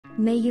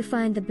May you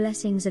find the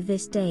blessings of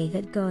this day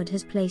that God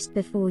has placed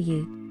before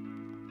you.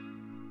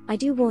 I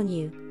do warn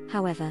you,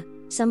 however,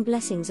 some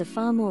blessings are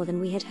far more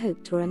than we had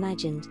hoped or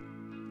imagined.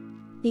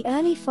 The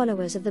early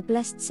followers of the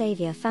blessed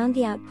Savior found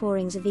the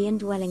outpourings of the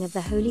indwelling of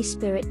the Holy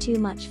Spirit too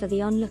much for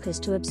the onlookers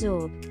to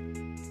absorb.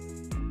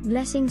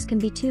 Blessings can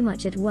be too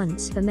much at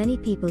once for many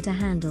people to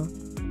handle.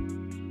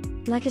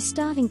 Like a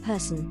starving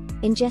person,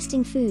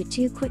 ingesting food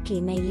too quickly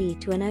may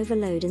lead to an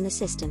overload in the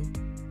system.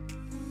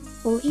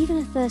 Or even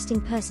a thirsting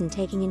person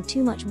taking in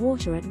too much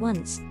water at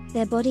once,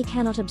 their body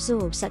cannot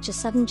absorb such a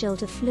sudden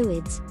jolt of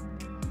fluids.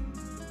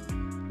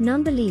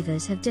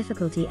 Non-believers have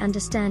difficulty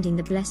understanding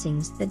the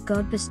blessings that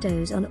God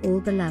bestows on all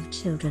beloved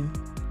children.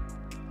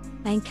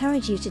 I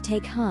encourage you to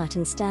take heart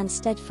and stand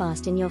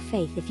steadfast in your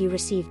faith if you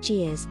receive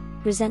jeers,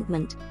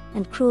 resentment,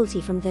 and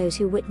cruelty from those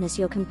who witness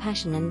your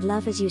compassion and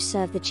love as you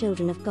serve the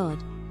children of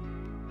God.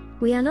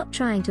 We are not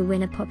trying to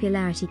win a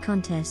popularity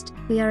contest,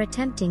 we are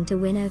attempting to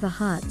win over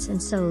hearts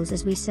and souls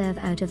as we serve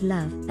out of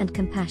love and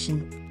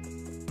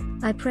compassion.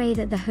 I pray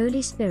that the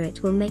Holy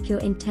Spirit will make your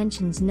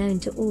intentions known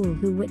to all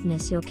who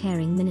witness your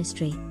caring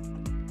ministry.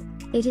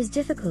 It is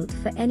difficult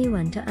for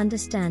anyone to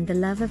understand the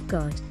love of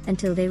God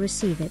until they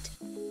receive it.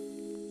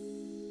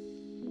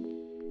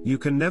 You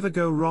can never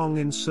go wrong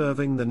in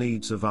serving the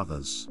needs of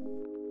others.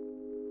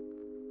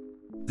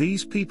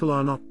 These people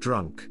are not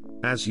drunk,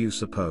 as you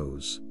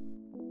suppose.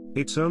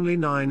 It's only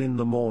 9 in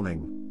the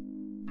morning.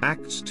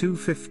 Acts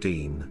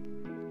 2:15.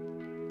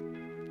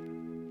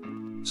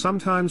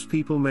 Sometimes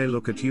people may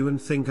look at you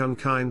and think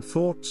unkind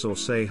thoughts or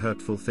say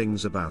hurtful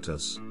things about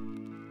us.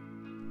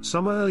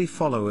 Some early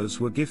followers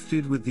were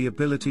gifted with the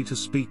ability to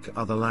speak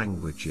other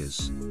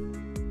languages.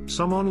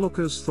 Some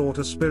onlookers thought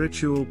a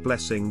spiritual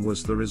blessing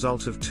was the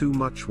result of too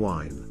much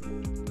wine.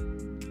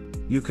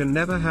 You can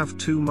never have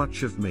too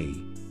much of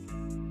me.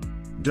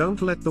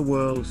 Don't let the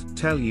world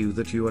tell you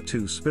that you are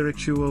too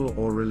spiritual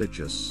or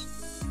religious.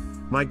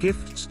 My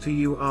gifts to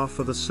you are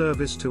for the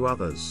service to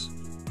others.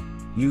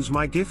 Use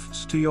my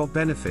gifts to your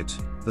benefit,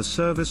 the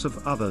service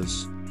of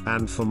others,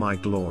 and for my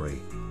glory.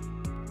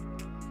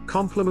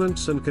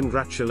 Compliments and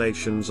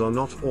congratulations are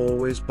not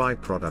always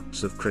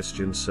byproducts of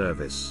Christian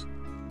service.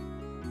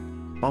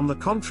 On the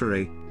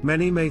contrary,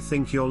 many may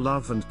think your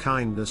love and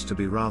kindness to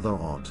be rather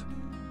odd.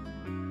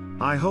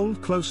 I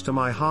hold close to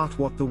my heart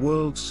what the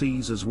world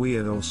sees as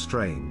weird or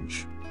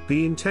strange.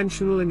 Be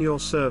intentional in your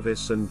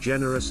service and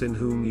generous in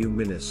whom you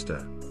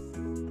minister.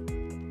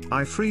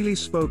 I freely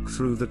spoke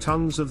through the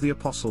tongues of the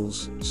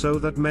apostles, so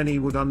that many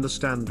would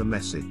understand the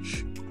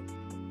message.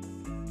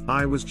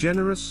 I was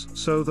generous,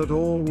 so that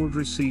all would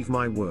receive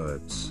my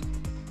words.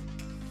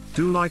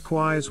 Do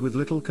likewise with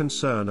little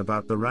concern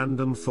about the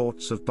random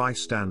thoughts of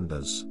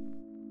bystanders.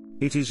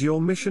 It is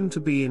your mission to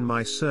be in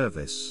my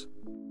service.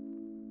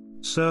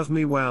 Serve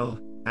me well,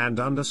 and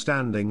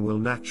understanding will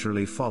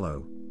naturally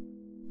follow.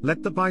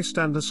 Let the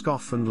bystander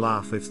scoff and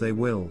laugh if they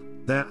will.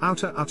 Their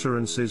outer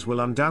utterances will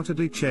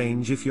undoubtedly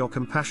change if your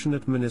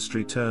compassionate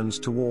ministry turns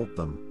toward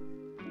them.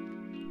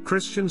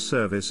 Christian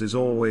service is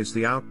always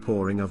the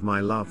outpouring of my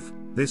love.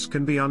 This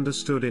can be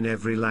understood in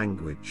every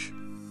language.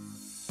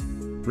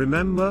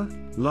 Remember,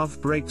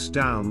 love breaks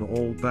down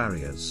all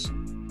barriers.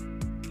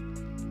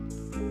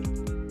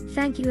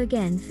 Thank you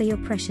again for your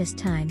precious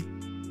time.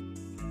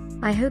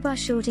 I hope our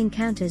short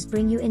encounters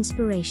bring you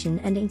inspiration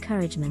and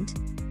encouragement.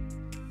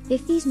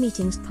 If these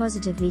meetings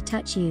positively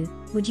touch you,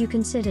 would you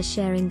consider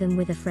sharing them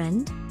with a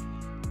friend?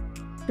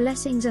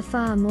 Blessings are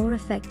far more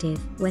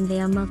effective when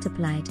they are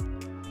multiplied.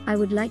 I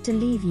would like to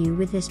leave you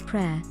with this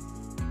prayer.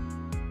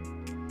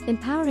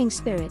 Empowering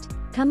Spirit,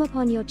 come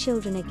upon your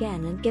children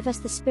again and give us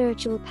the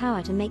spiritual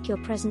power to make your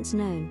presence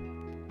known.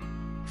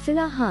 Fill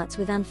our hearts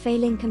with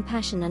unfailing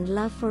compassion and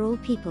love for all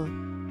people.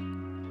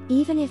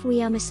 Even if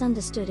we are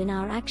misunderstood in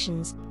our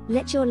actions,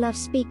 let your love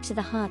speak to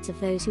the hearts of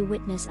those who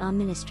witness our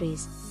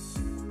ministries.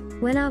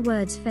 When our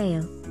words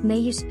fail, may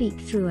you speak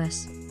through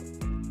us.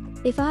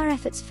 If our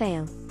efforts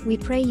fail, we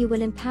pray you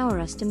will empower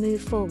us to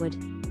move forward.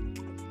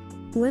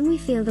 When we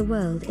feel the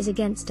world is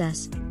against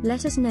us,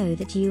 let us know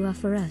that you are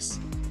for us.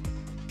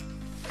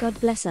 God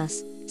bless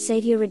us,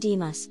 Savior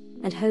redeem us,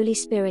 and Holy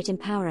Spirit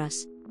empower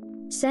us.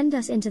 Send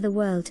us into the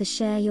world to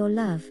share your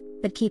love,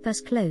 but keep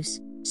us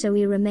close, so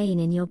we remain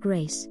in your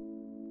grace.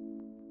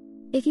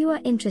 If you are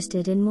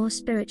interested in more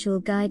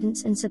spiritual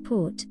guidance and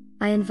support,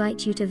 I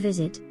invite you to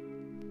visit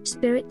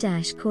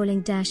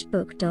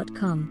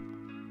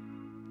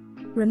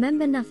spirit-calling-book.com.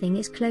 Remember, nothing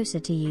is closer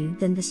to you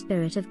than the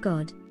Spirit of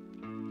God.